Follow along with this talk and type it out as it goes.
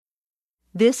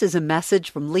This is a message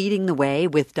from Leading the Way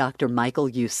with Dr. Michael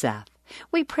Youssef.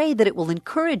 We pray that it will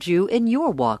encourage you in your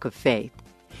walk of faith.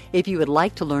 If you would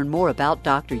like to learn more about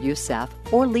Dr. Youssef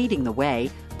or Leading the Way,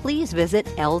 please visit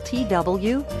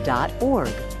ltw.org.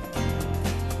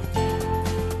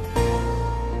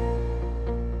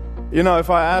 You know, if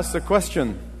I ask the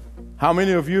question, how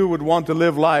many of you would want to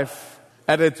live life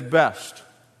at its best?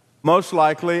 Most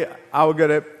likely, I will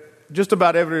get it. Just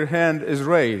about every hand is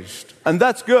raised. And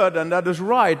that's good and that is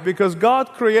right because God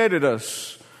created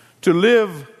us to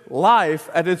live life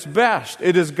at its best.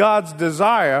 It is God's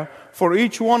desire for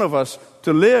each one of us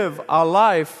to live our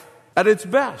life at its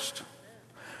best.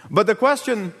 But the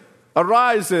question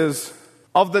arises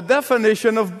of the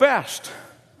definition of best.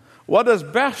 What does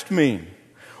best mean?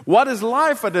 What does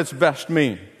life at its best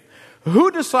mean?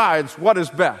 Who decides what is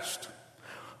best?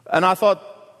 And I thought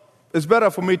it's better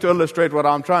for me to illustrate what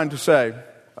I'm trying to say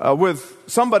with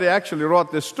somebody actually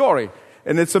wrote this story.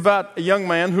 And it's about a young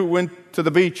man who went to the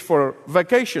beach for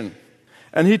vacation.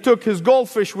 And he took his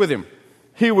goldfish with him.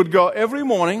 He would go every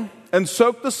morning and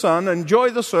soak the sun, enjoy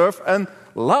the surf, and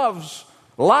loves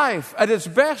life at its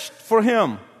best for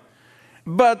him.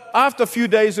 But after a few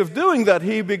days of doing that,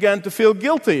 he began to feel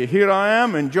guilty. Here I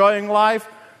am enjoying life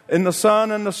in the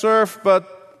sun and the surf,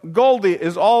 but Goldie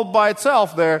is all by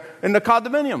itself there in the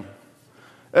condominium.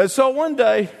 So one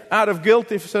day, out of guilt,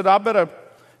 he said, I better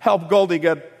help Goldie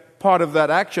get part of that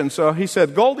action. So he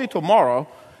said, Goldie, tomorrow,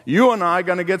 you and I are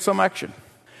going to get some action.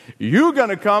 You're going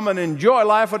to come and enjoy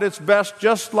life at its best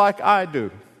just like I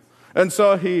do. And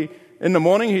so in the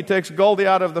morning, he takes Goldie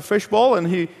out of the fishbowl and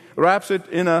he wraps it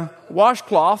in a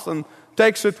washcloth and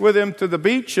takes it with him to the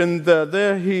beach. And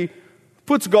there he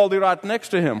puts Goldie right next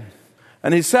to him.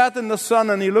 And he sat in the sun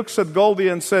and he looks at Goldie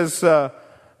and says,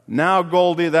 now,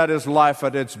 Goldie, that is life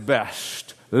at its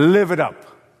best. Live it up.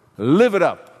 Live it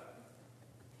up.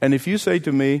 And if you say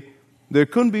to me, there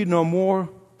couldn't be no more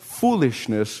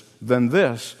foolishness than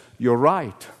this, you're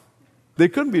right. There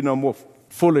couldn't be no more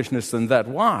foolishness than that.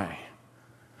 Why?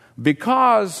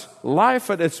 Because life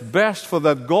at its best for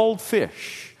that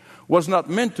goldfish was not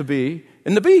meant to be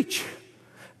in the beach,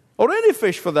 or any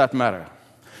fish for that matter,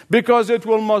 because it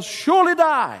will most surely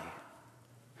die.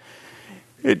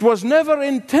 It was never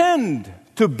intended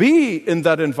to be in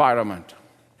that environment.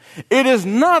 It is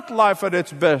not life at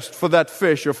its best for that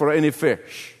fish or for any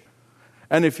fish.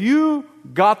 And if you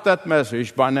got that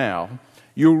message by now,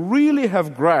 you really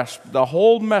have grasped the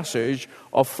whole message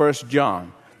of 1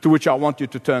 John, to which I want you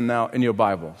to turn now in your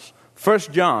Bibles. 1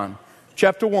 John,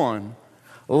 chapter 1.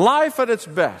 Life at its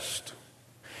best.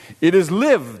 It is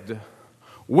lived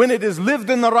when it is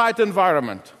lived in the right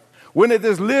environment. When it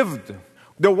is lived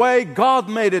the way God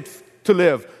made it to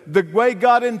live. The way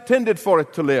God intended for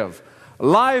it to live.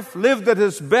 Life lived at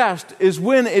its best is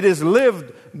when it is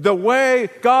lived the way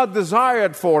God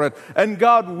desired for it and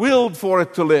God willed for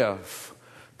it to live.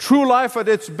 True life at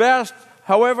its best,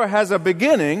 however, has a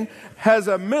beginning, has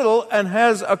a middle, and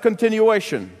has a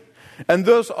continuation. And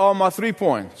those are my 3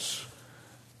 points.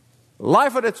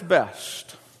 Life at its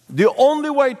best. The only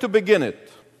way to begin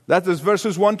it, that is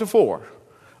verses 1 to 4.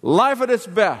 Life at its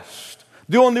best.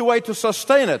 The only way to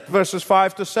sustain it, verses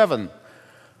 5 to 7.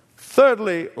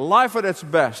 Thirdly, life at its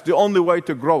best. The only way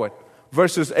to grow it,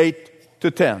 verses 8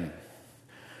 to 10.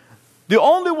 The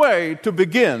only way to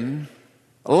begin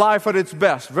life at its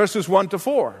best, verses 1 to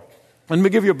 4. Let me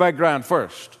give you a background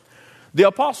first. The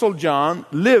Apostle John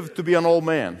lived to be an old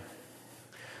man.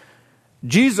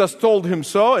 Jesus told him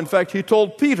so. In fact, he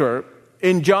told Peter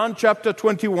in John chapter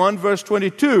 21, verse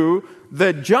 22,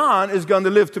 that John is going to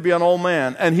live to be an old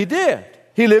man. And he did.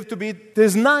 He lived to be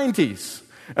his 90s.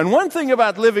 And one thing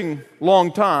about living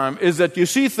long time is that you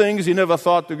see things you never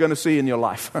thought you're going to see in your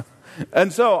life.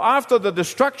 And so after the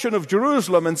destruction of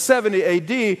Jerusalem in 70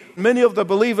 AD, many of the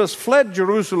believers fled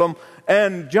Jerusalem,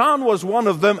 and John was one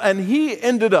of them, and he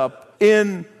ended up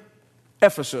in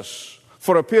Ephesus.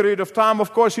 For a period of time,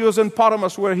 of course, he was in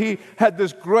Patmos, where he had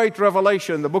this great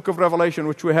revelation, the book of Revelation,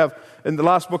 which we have in the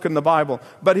last book in the Bible.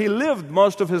 But he lived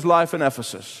most of his life in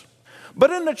Ephesus. But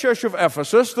in the church of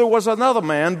Ephesus, there was another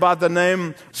man by the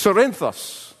name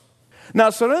Cerinthus. Now,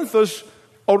 Cerinthus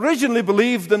originally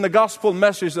believed in the gospel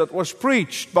message that was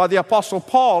preached by the Apostle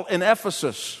Paul in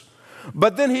Ephesus.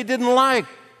 But then he didn't like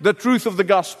the truth of the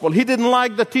gospel. He didn't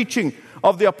like the teaching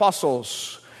of the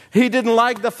apostles. He didn't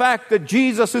like the fact that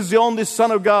Jesus is the only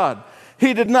Son of God.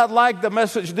 He did not like the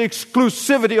message, the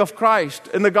exclusivity of Christ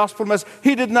in the gospel message.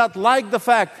 He did not like the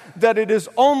fact that it is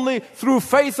only through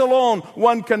faith alone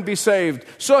one can be saved.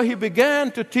 So he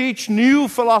began to teach new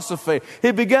philosophy.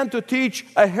 He began to teach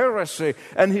a heresy,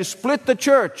 and he split the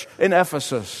church in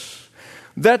Ephesus.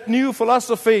 That new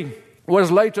philosophy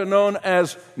was later known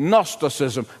as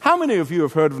Gnosticism. How many of you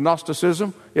have heard of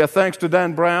Gnosticism? Yeah, thanks to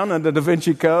Dan Brown and the Da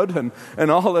Vinci Code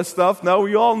and all this stuff. No,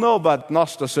 we all know about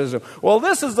Gnosticism. Well,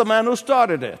 this is the man who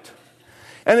started it.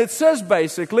 And it says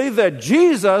basically that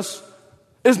Jesus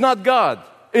is not God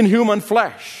in human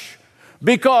flesh,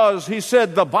 because he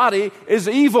said the body is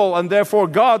evil and therefore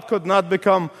God could not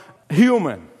become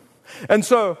human. And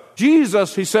so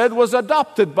Jesus, he said, was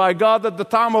adopted by God at the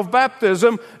time of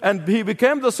baptism, and he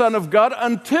became the Son of God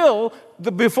until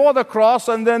before the cross,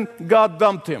 and then God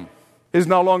dumped him. He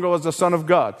no longer was the Son of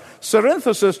God.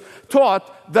 Cerinthus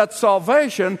taught that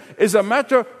salvation is a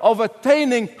matter of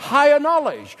attaining higher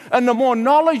knowledge. And the more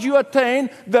knowledge you attain,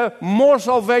 the more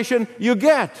salvation you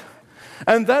get.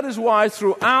 And that is why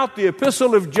throughout the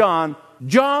epistle of John,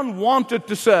 John wanted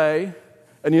to say,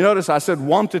 and you notice I said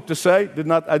wanted to say,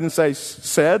 I didn't say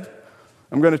said.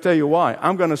 I'm going to tell you why.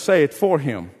 I'm going to say it for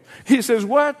him. He says,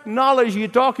 what knowledge are you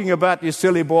talking about, you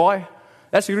silly boy?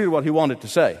 That's really what he wanted to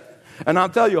say. And I'll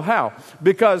tell you how.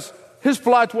 Because his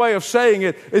polite way of saying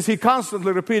it is he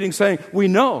constantly repeating, saying, we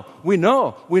know, we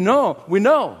know, we know, we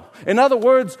know. In other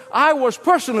words, I was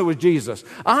personally with Jesus.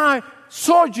 I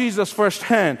saw Jesus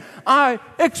firsthand. I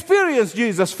experienced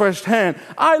Jesus firsthand.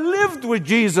 I lived with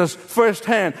Jesus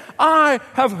firsthand. I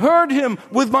have heard him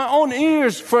with my own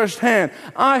ears firsthand.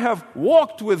 I have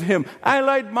walked with him. I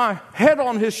laid my head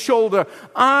on his shoulder.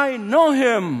 I know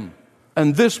him.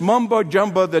 And this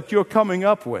mumbo-jumbo that you're coming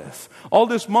up with, all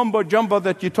this mumbo-jumbo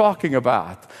that you're talking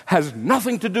about, has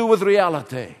nothing to do with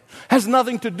reality, has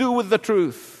nothing to do with the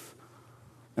truth.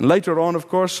 And later on, of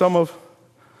course, some of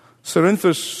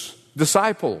Cerinthus'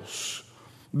 disciples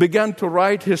began to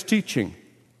write his teaching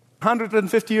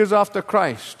 150 years after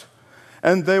Christ.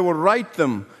 And they will write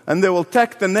them, and they will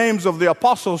tack the names of the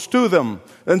apostles to them.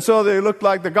 And so they look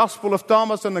like the Gospel of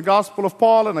Thomas and the Gospel of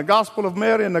Paul and the Gospel of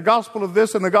Mary and the Gospel of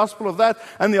this and the Gospel of that.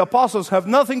 And the apostles have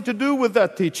nothing to do with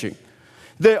that teaching.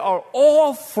 They are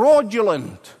all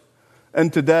fraudulent.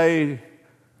 And today,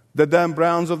 the Dan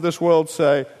Browns of this world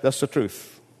say, that's the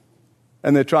truth.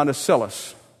 And they're trying to sell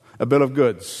us a bill of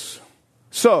goods.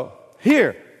 So,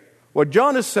 here, what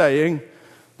John is saying,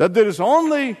 that there is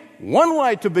only one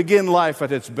way to begin life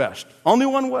at its best. Only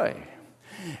one way.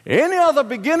 Any other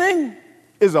beginning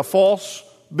is a false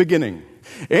beginning.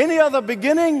 Any other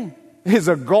beginning is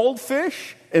a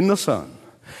goldfish in the sun.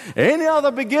 Any other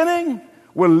beginning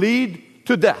will lead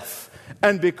to death.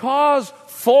 And because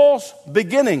false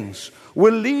beginnings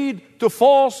will lead to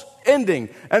false ending,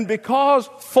 and because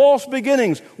false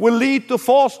beginnings will lead to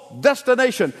false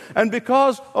destination, and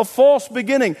because a false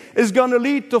beginning is going to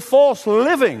lead to false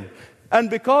living, and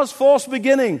because false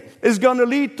beginning is going to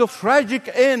lead to tragic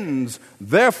ends,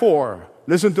 therefore,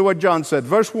 listen to what John said,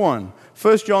 verse 1,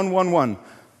 1 John 1:1.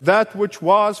 That which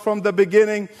was from the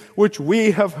beginning, which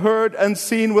we have heard and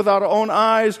seen with our own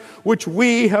eyes, which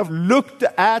we have looked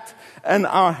at and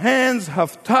our hands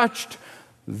have touched,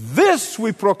 this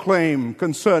we proclaim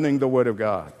concerning the Word of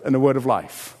God and the Word of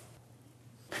life.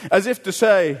 As if to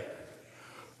say,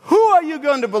 who are you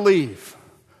going to believe?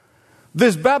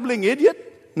 This babbling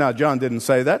idiot? Now, John didn't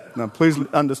say that. Now, please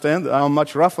understand that I'm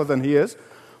much rougher than he is.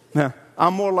 Now,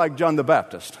 I'm more like John the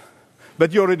Baptist.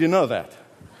 But you already know that.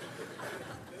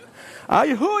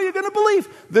 Who are you going to believe?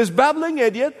 This babbling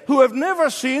idiot who have never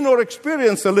seen or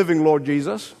experienced the living Lord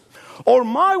Jesus? Or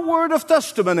my word of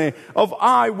testimony, of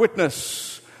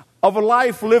eyewitness, of a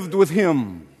life lived with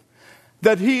him,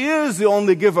 that he is the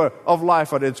only giver of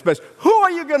life at its best? Who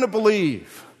are you going to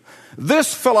believe?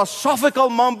 This philosophical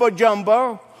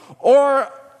mumbo-jumbo, or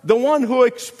the one who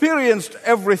experienced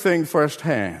everything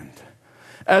firsthand?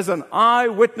 As an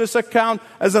eyewitness account,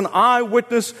 as an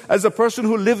eyewitness, as a person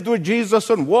who lived with Jesus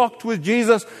and walked with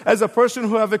Jesus, as a person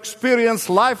who have experienced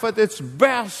life at its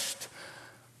best,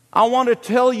 I want to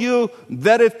tell you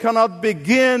that it cannot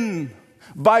begin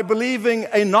by believing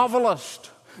a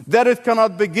novelist, that it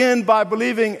cannot begin by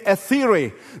believing a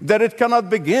theory, that it cannot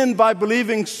begin by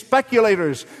believing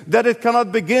speculators, that it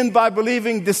cannot begin by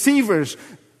believing deceivers,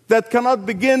 that cannot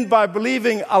begin by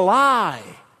believing a lie.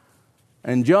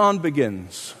 And John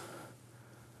begins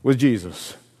with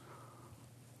Jesus.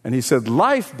 And he said,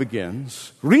 life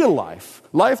begins, real life,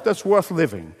 life that's worth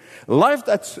living, life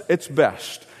that's its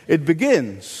best. It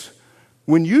begins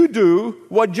when you do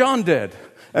what John did,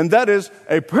 and that is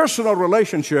a personal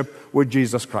relationship with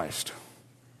Jesus Christ.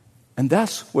 And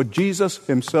that's what Jesus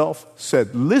himself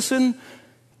said. Listen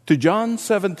to John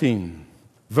 17,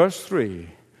 verse 3,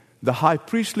 the high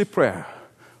priestly prayer.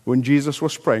 When Jesus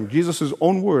was praying, Jesus'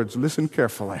 own words, listen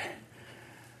carefully.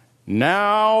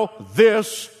 Now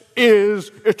this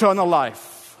is eternal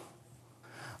life,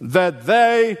 that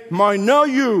they might know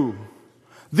you,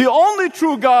 the only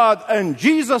true God, and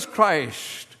Jesus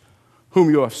Christ, whom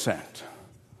you have sent.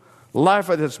 Life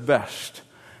at its best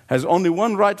has only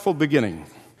one rightful beginning: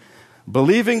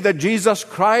 believing that Jesus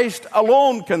Christ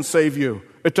alone can save you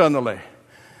eternally.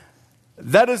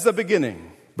 That is the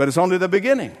beginning, but it's only the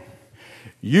beginning.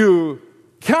 You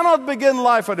cannot begin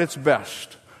life at its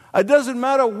best. It doesn't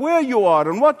matter where you are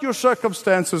and what your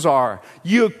circumstances are.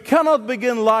 You cannot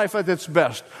begin life at its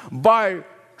best by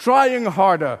trying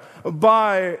harder,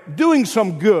 by doing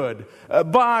some good,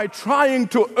 by trying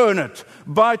to earn it,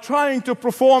 by trying to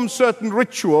perform certain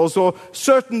rituals or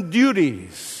certain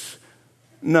duties.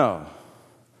 No.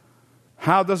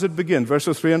 How does it begin?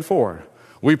 Verses 3 and 4.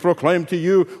 We proclaim to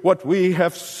you what we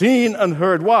have seen and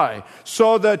heard. Why?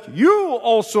 So that you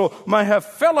also may have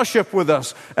fellowship with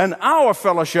us. And our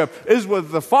fellowship is with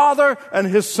the Father and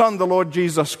His Son, the Lord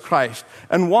Jesus Christ.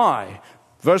 And why?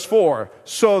 Verse 4.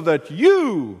 So that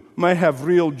you may have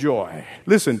real joy.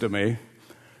 Listen to me.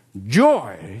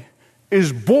 Joy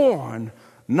is born,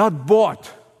 not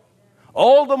bought.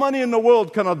 All the money in the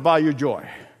world cannot buy you joy.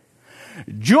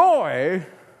 Joy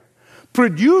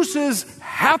produces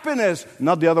happiness,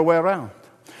 not the other way around.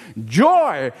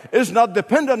 Joy is not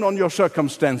dependent on your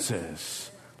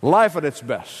circumstances. Life at its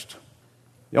best.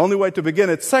 The only way to begin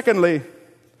it. Secondly,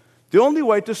 the only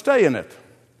way to stay in it.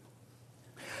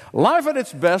 Life at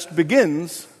its best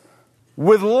begins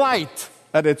with light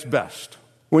at its best.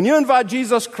 When you invite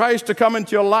Jesus Christ to come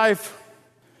into your life,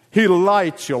 He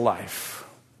lights your life.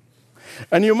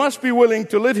 And you must be willing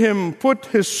to let Him put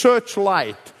His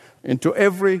searchlight into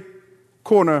every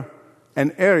corner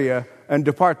and area and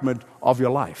department of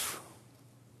your life.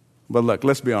 But look,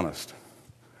 let's be honest.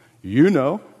 You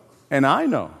know, and I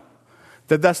know,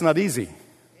 that that's not easy.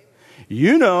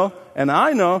 You know, and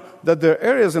I know that there are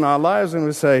areas in our lives and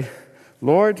we say,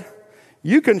 Lord,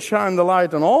 you can shine the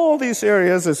light on all these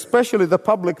areas, especially the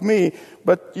public me,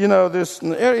 but there's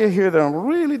an area here that I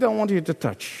really don't want you to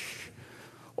touch.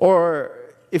 Or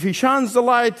if He shines the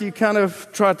light, you kind of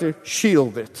try to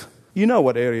shield it. You know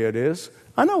what area it is.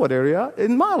 I know what area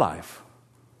in my life.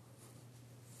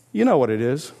 You know what it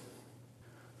is.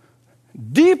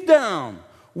 Deep down,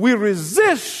 we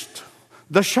resist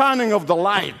the shining of the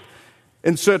light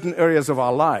in certain areas of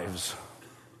our lives.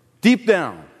 Deep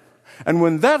down. And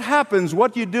when that happens,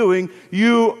 what you're doing,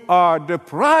 you are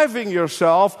depriving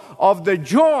yourself of the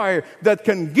joy that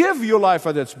can give you life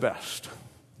at its best.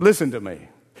 Listen to me.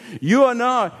 You and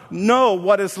I know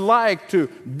what it's like to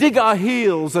dig our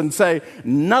heels and say,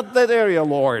 not that area,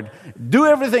 Lord. Do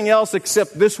everything else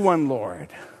except this one, Lord.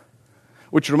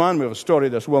 Which reminds me of a story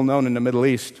that's well known in the Middle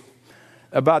East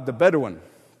about the Bedouin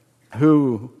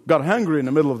who got hungry in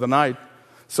the middle of the night.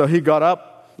 So he got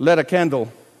up, lit a candle,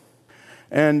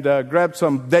 and grabbed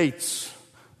some dates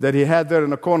that he had there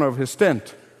in the corner of his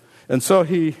tent. And so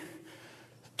he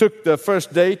took the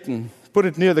first date and put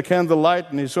it near the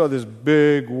candlelight, and he saw this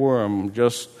big worm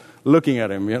just looking at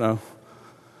him,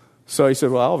 So he said,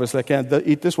 well, obviously I can't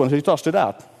eat this one. So he tossed it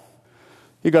out.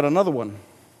 He got another one.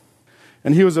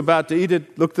 And he was about to eat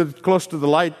it, looked at it close to the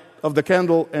light of the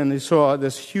candle, and he saw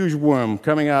this huge worm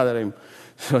coming out at him.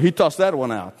 So he tossed that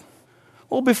one out.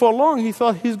 Well, before long, he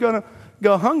thought he's going to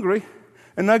go hungry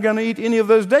and not going to eat any of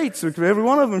those dates. Every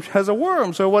one of them has a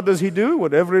worm. So what does he do?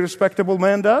 What every respectable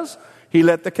man does? He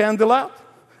let the candle out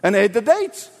and ate the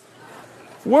dates.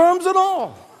 Worms and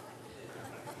all.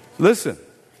 Listen.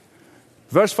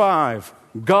 Verse 5.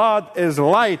 God is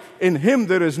light. In Him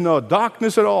there is no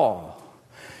darkness at all.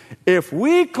 If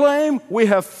we claim we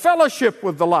have fellowship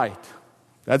with the light,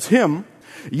 that's Him,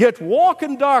 yet walk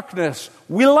in darkness,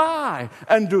 we lie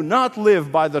and do not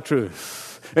live by the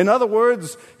truth. In other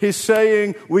words, He's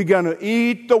saying we're going to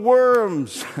eat the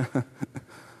worms.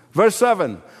 Verse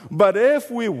 7. But if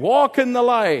we walk in the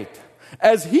light,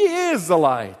 as He is the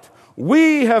light,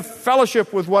 we have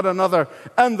fellowship with one another,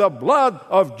 and the blood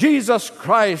of Jesus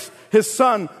Christ, His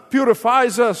Son,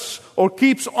 purifies us, or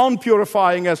keeps on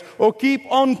purifying us, or keep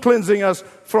on cleansing us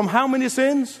from how many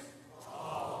sins?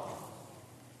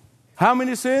 How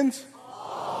many sins?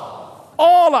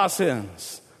 All our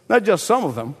sins. Not just some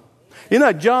of them.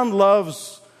 John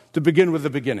loves to begin with the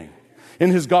beginning.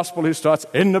 In his gospel, he starts,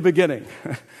 in the beginning.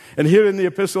 And here in the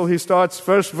epistle, he starts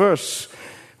first verse,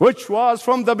 which was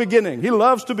from the beginning. He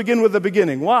loves to begin with the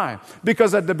beginning. Why?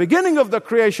 Because at the beginning of the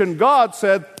creation, God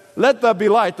said, let there be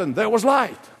light, and there was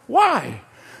light. Why?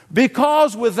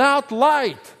 Because without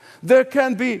light, there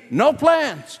can be no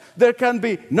plants, there can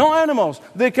be no animals,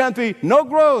 there can be no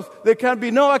growth, there can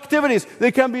be no activities,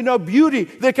 there can be no beauty,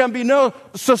 there can be no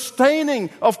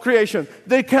sustaining of creation,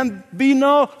 there can be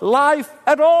no life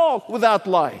at all without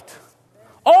light.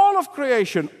 All of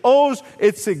creation owes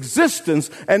its existence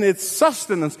and its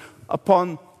sustenance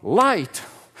upon light.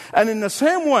 And in the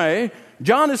same way,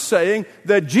 John is saying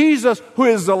that Jesus, who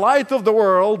is the light of the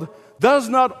world, does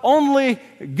not only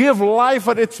give life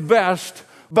at its best,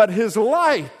 but his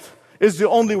light is the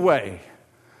only way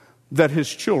that his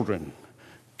children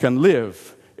can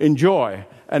live, enjoy,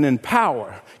 and in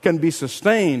power, can be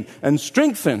sustained and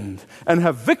strengthened and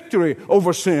have victory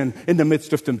over sin in the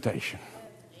midst of temptation.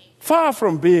 Far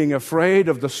from being afraid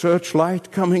of the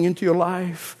searchlight coming into your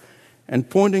life and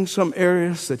pointing some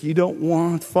areas that you don't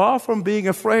want, far from being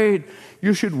afraid,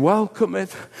 you should welcome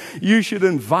it. You should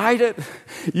invite it.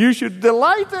 You should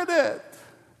delight in it.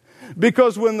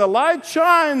 Because when the light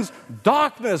shines,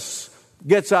 darkness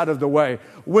gets out of the way.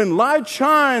 When light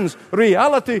shines,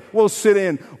 reality will sit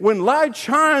in. When light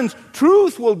shines,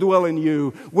 truth will dwell in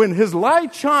you. When his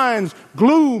light shines,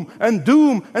 gloom and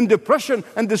doom and depression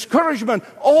and discouragement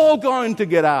all going to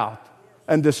get out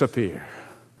and disappear.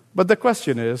 But the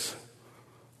question is,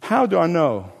 how do I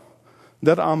know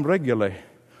that I'm regularly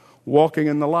walking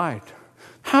in the light?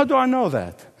 How do I know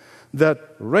that?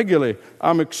 That regularly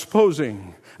I'm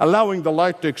allowing the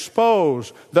light to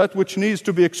expose that which needs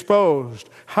to be exposed.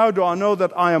 How do I know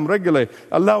that I am regularly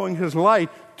allowing his light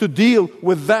to deal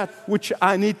with that which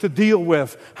I need to deal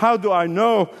with? How do I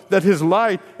know that his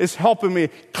light is helping me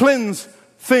cleanse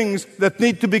things that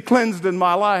need to be cleansed in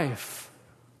my life?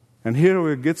 And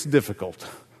here it gets difficult.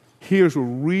 Here's where it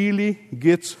really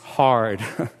gets hard.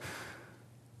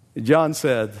 John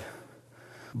said,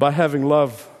 by having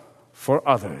love for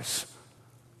others.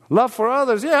 Love for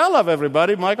others. Yeah, I love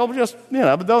everybody, Michael. Just,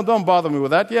 don't bother me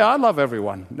with that. Yeah, I love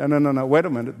everyone. No. Wait a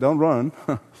minute. Don't run.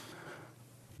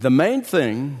 The main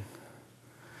thing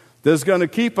that's going to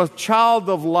keep a child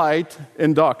of light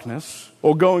in darkness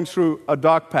or going through a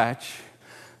dark patch,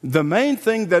 the main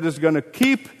thing that is going to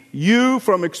keep you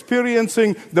from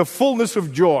experiencing the fullness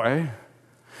of joy,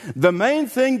 the main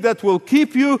thing that will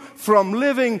keep you from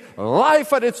living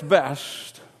life at its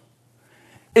best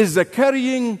is the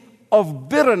carrying of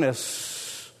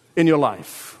bitterness in your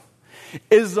life,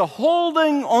 is the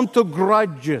holding onto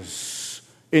grudges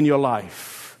in your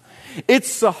life.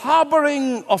 It's the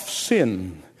harboring of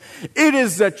sin. It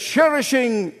is the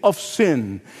cherishing of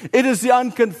sin. It is the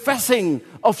unconfessing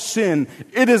of sin.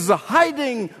 It is the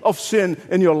hiding of sin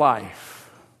in your life.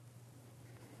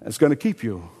 It's going to keep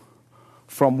you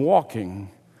from walking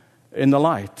in the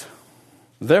light.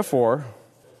 Therefore,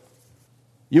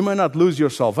 you may not lose your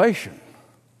salvation,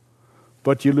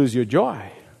 but you lose your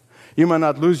joy. You may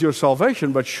not lose your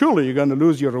salvation, but surely you're going to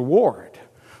lose your reward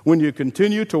when you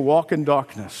continue to walk in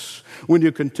darkness, when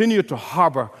you continue to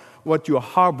harbor what you're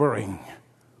harboring.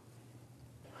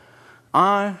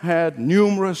 I had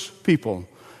numerous people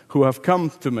who have come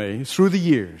to me through the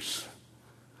years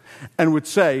and would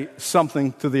say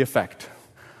something to the effect,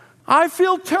 I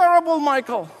feel terrible,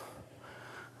 Michael.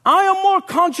 I am more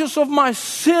conscious of my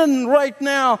sin right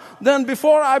now than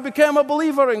before I became a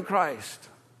believer in Christ.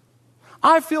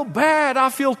 I feel bad. I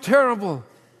feel terrible.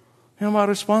 You know, my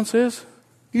response is,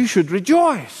 you should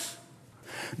rejoice.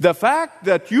 The fact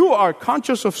that you are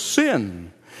conscious of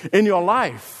sin in your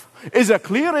life is a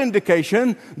clear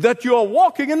indication that you are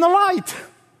walking in the light.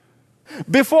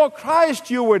 Before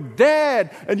Christ, you were dead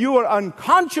and you were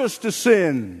unconscious to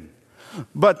sin.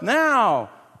 But now,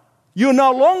 you're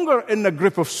no longer in the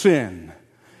grip of sin.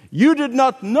 You did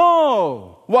not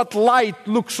know what light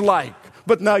looks like,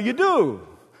 but now you do.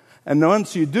 And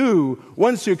once you do,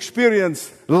 once you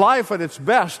experience life at its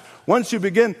best, once you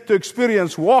begin to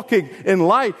experience walking in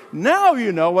light, now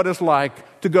you know what it's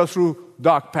like to go through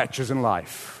dark patches in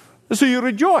life. So you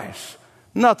rejoice,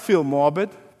 not feel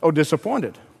morbid or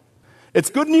disappointed. It's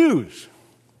good news.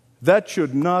 That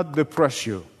should not depress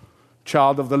you,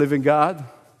 child of the living God.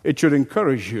 It should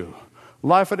encourage you.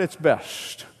 Life at its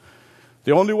best.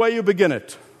 The only way you begin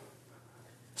it.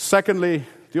 Secondly,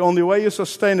 the only way you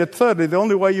sustain it. Thirdly, the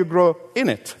only way you grow in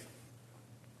it.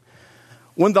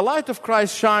 When the light of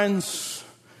Christ shines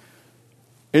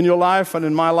in your life and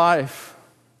in my life,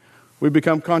 we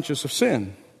become conscious of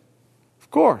sin. Of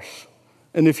course.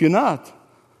 And if you're not,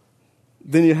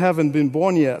 then you haven't been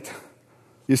born yet.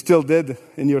 You're still dead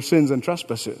in your sins and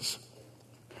trespasses.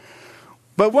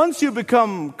 But once you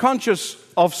become conscious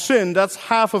of sin, that's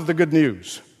half of the good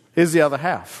news. Here's the other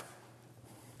half.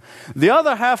 The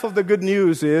other half of the good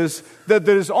news is that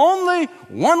there is only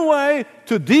one way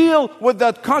to deal with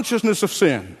that consciousness of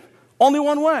sin. Only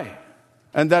one way.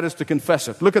 And that is to confess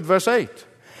it. Look at verse 8.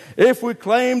 If we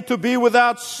claim to be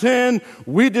without sin,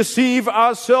 we deceive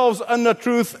ourselves and the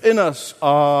truth in us.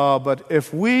 But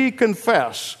if we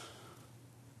confess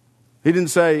He didn't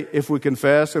say if we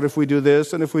confess or if we do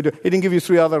this and if we do. He didn't give you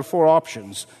 4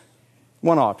 options.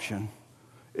 One option.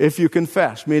 If you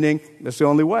confess, meaning that's the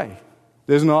only way.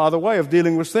 There's no other way of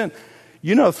dealing with sin.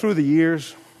 You know, through the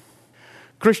years,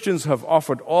 Christians have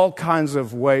offered all kinds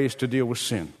of ways to deal with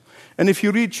sin. And if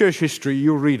you read church history,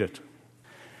 you'll read it.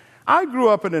 I grew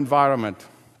up in an environment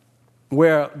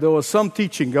where there was some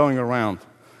teaching going around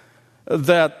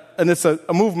that, and it's a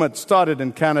movement started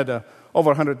in Canada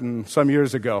over 100 and some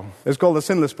years ago. It's called the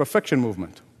Sinless Perfection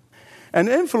Movement, and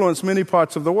influenced many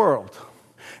parts of the world.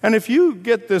 And if you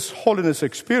get this holiness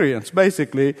experience,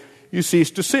 basically, you cease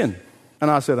to sin.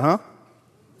 And I said, huh?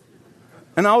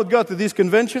 And I would go to these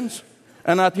conventions,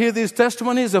 and I'd hear these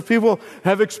testimonies of people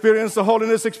have experienced the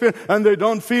holiness experience, and they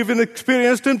don't even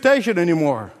experience temptation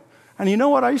anymore. And you know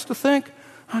what I used to think?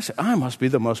 I said, I must be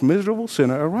the most miserable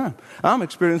sinner around. I'm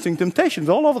experiencing temptations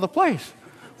all over the place.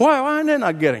 Why am I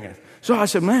not getting it? So I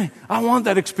said, man, I want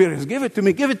that experience. Give it to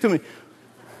me. Give it to me.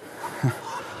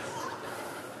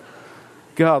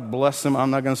 God bless them. I'm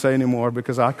not going to say any more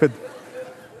because I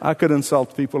could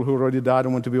insult people who already died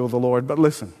and went to be with the Lord. But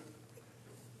listen,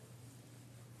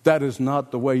 that is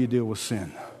not the way you deal with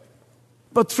sin.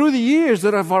 But through the years,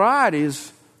 there are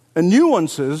varieties and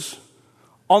nuances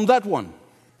on that one.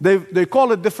 They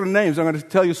call it different names. I'm going to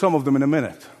tell you some of them in a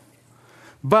minute.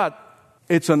 But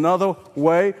it's another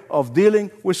way of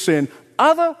dealing with sin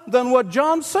other than what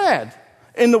John said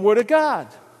in the Word of God.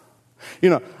 You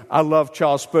know, I love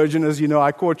Charles Spurgeon. As you know,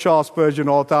 I quote Charles Spurgeon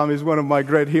all the time. He's one of my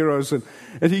great heroes. And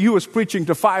he was preaching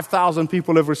to 5,000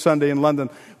 people every Sunday in London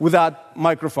without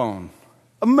microphone.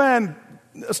 A man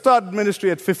started ministry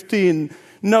at 15,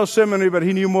 no seminary, but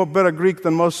he knew better Greek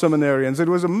than most seminarians. It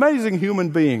was an amazing human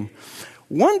being.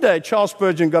 One day, Charles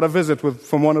Spurgeon got a visit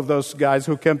from one of those guys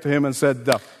who came to him and said,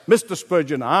 Mr.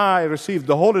 Spurgeon, I received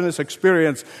the holiness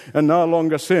experience and no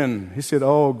longer sin. He said,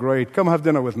 oh, great, come have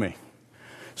dinner with me.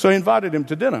 So he invited him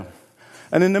to dinner.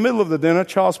 And in the middle of the dinner,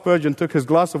 Charles Spurgeon took his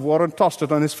glass of water and tossed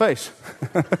it on his face.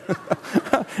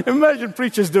 Imagine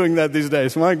preachers doing that these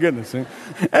days, my goodness.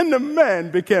 And the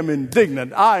man became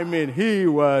indignant. I mean, he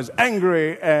was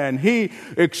angry, and he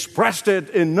expressed it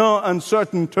in no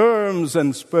uncertain terms.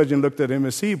 And Spurgeon looked at him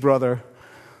and said, see, brother,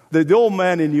 the old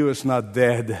man in you is not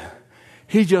dead.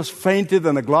 He just fainted,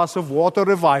 and a glass of water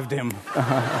revived him.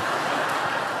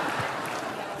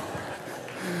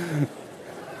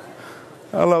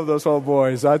 I love those old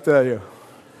boys, I tell you.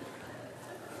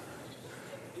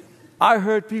 I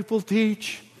heard people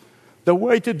teach the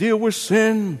way to deal with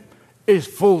sin is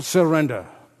full surrender.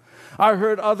 I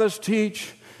heard others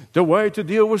teach the way to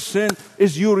deal with sin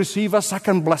is you receive a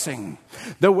second blessing.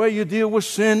 The way you deal with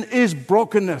sin is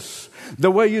brokenness.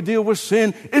 The way you deal with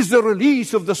sin is the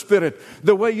release of the Spirit.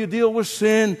 The way you deal with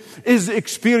sin is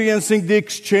experiencing the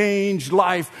exchange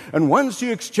life. And once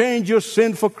you exchange your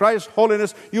sin for Christ's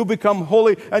holiness, you become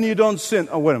holy and you don't sin.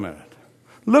 Oh, wait a minute.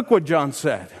 Look what John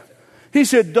said. He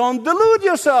said, don't delude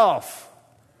yourself.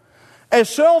 A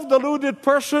self-deluded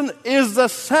person is the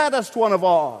saddest one of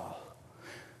all.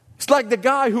 It's like the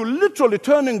guy who literally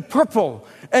turning purple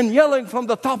and yelling from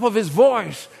the top of his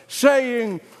voice,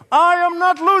 saying, I am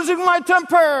not losing my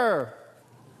temper.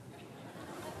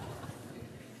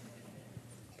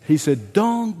 He said,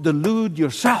 don't delude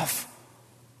yourself.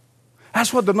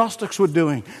 That's what the Gnostics were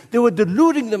doing. They were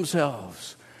deluding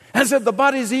themselves. And said, the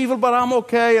body's evil, but I'm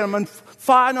okay. I'm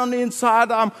fine on the inside.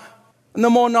 And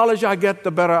the more knowledge I get,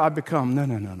 the better I become.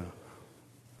 No.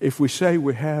 If we say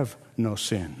we have no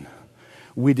sin,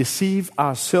 we deceive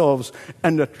ourselves,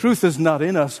 and the truth is not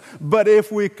in us. But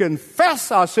if we confess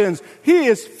our sins, He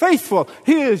is faithful,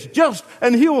 He is just,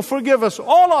 and He will forgive us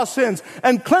all our sins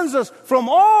and cleanse us from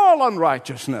all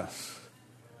unrighteousness.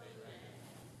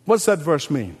 What's that verse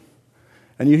mean?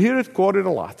 And you hear it quoted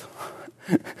a lot.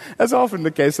 That's often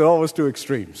the case. There are always two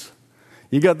extremes.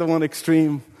 You got the one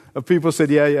extreme of people said,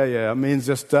 yeah. It means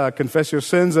just confess your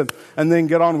sins and then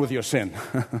get on with your sin.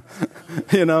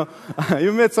 You know,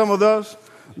 you met some of those?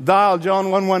 Dial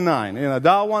John 119.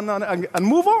 Dial 119 and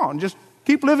move on. Just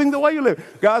keep living the way you live.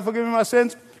 God, forgive me my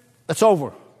sins. It's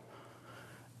over.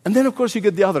 And then, of course, you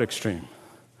get the other extreme.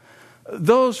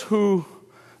 Those who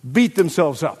beat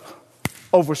themselves up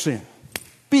over sin.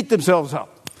 Beat themselves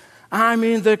up. I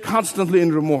mean, they're constantly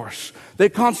in remorse. They're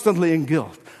constantly in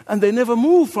guilt. And they never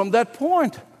move from that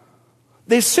point.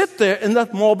 They sit there in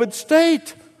that morbid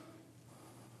state.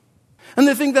 And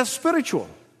they think that's spiritual.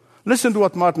 Listen to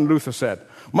what Martin Luther said.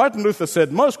 Martin Luther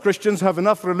said, most Christians have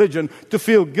enough religion to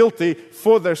feel guilty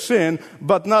for their sin,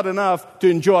 but not enough to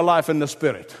enjoy life in the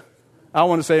Spirit. I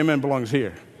want to say amen belongs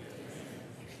here.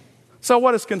 So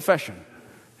what is confession?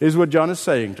 Here's what John is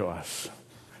saying to us.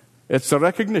 It's a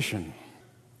recognition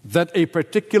that a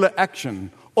particular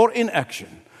action or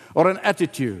inaction or an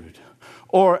attitude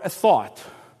or a thought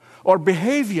or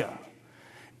behavior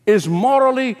is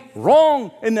morally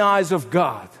wrong in the eyes of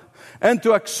God, and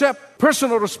to accept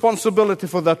personal responsibility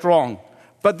for that wrong.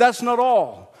 But that's not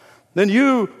all. Then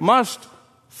you must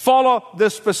follow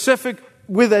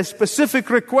with a specific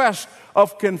request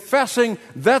of confessing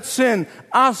that sin,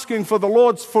 asking for the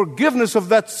Lord's forgiveness of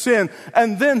that sin,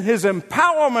 and then His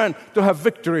empowerment to have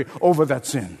victory over that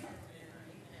sin.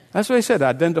 That's what He said.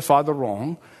 Identify the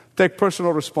wrong, take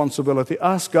personal responsibility,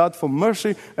 ask God for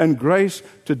mercy and grace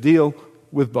to deal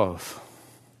with both.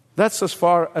 That's as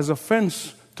far as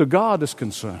offense to God is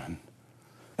concerned.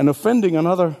 And offending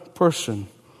another person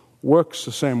works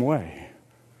the same way.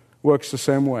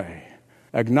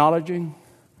 Acknowledging,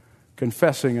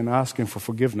 confessing, and asking for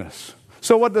forgiveness.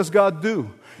 So what does God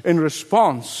do in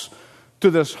response to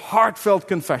this heartfelt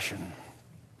confession?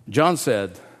 John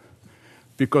said,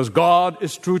 because God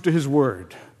is true to His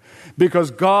word,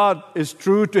 because God is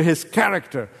true to His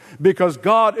character, because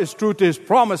God is true to His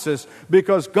promises,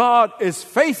 because God is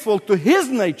faithful to His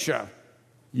nature,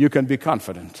 you can be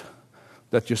confident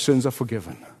that your sins are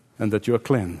forgiven and that you're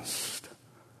cleansed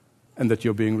and that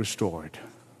you're being restored.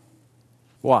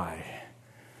 Why?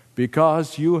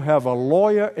 Because you have a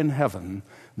lawyer in heaven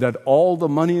that all the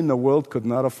money in the world could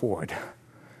not afford.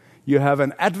 You have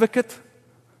an advocate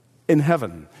in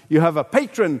heaven. You have a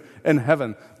patron in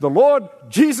heaven. The Lord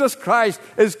Jesus Christ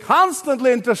is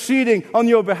constantly interceding on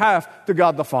your behalf to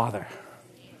God the Father.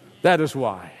 That is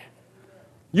why.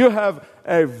 You have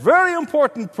a very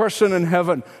important person in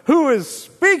heaven who is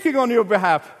speaking on your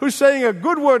behalf, who's saying a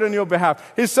good word on your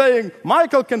behalf. He's saying,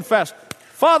 Michael confessed,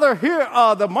 Father, here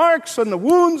are the marks and the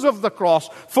wounds of the cross.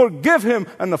 Forgive him.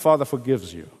 And the Father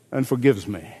forgives you and forgives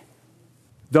me.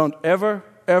 Don't ever,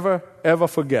 ever, ever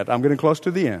forget. I'm getting close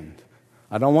to the end.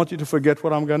 I don't want you to forget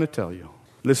what I'm going to tell you.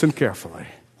 Listen carefully.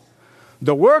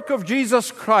 The work of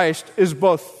Jesus Christ is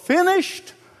both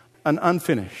finished and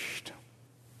unfinished.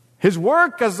 His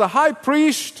work as the high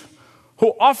priest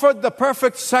who offered the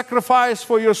perfect sacrifice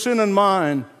for your sin and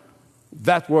mine,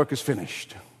 that work is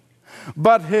finished.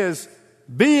 But His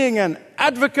being an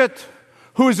advocate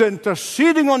who is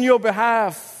interceding on your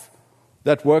behalf,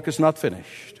 that work is not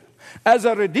finished. As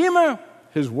a redeemer,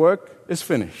 His work is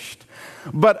finished.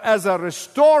 But as a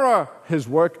restorer, His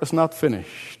work is not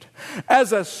finished.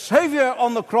 As a Savior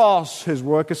on the cross, His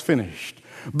work is finished.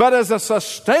 But as a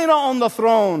sustainer on the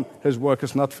throne, His work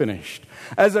is not finished.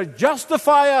 As a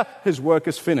justifier, His work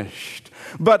is finished.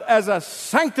 But as a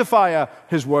sanctifier,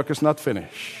 His work is not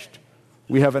finished.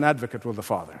 We have an advocate with the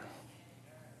Father.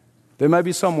 There may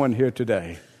be someone here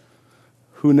today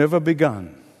who never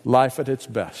begun life at its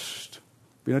best.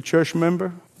 Been a church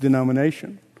member,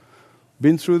 denomination,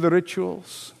 been through the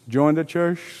rituals, joined a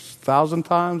church 1,000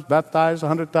 times, baptized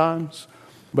 100 times,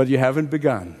 but you haven't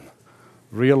begun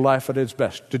real life at its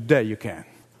best. Today you can.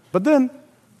 But then,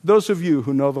 those of you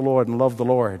who know the Lord and love the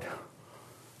Lord,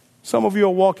 some of you are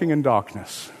walking in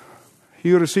darkness.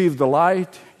 You received the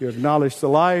light, you acknowledge the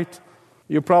light,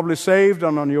 you're probably saved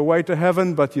and on your way to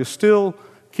heaven, but you're still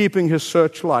keeping His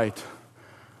searchlight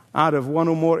out of one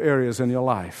or more areas in your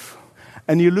life.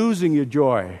 And you're losing your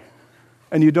joy,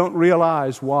 and you don't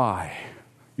realize why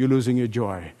you're losing your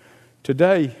joy.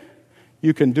 Today,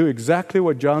 you can do exactly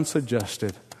what John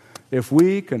suggested. If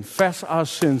we confess our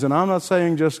sins, and I'm not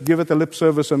saying just give it a lip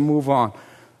service and move on,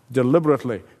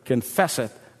 deliberately confess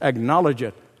it, acknowledge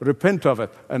it, repent of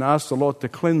it, and ask the Lord to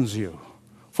cleanse you.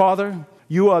 Father,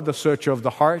 You are the searcher of the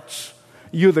hearts.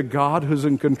 You're the God who's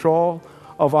in control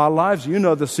of our lives. You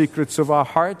know the secrets of our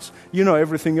hearts. You know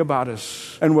everything about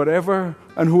us. And whatever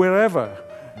and wherever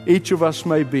each of us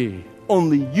may be,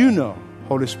 only You know,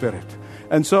 Holy Spirit.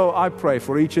 And so I pray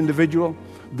for each individual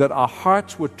that our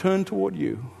hearts would turn toward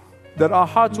You, that our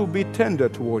hearts will be tender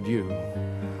toward You,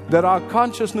 that our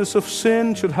consciousness of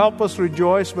sin should help us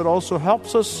rejoice, but also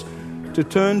helps us to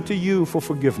turn to You for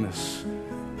forgiveness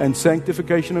and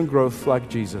sanctification and growth like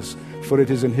Jesus. For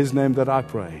it is in His name that I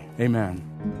pray. Amen.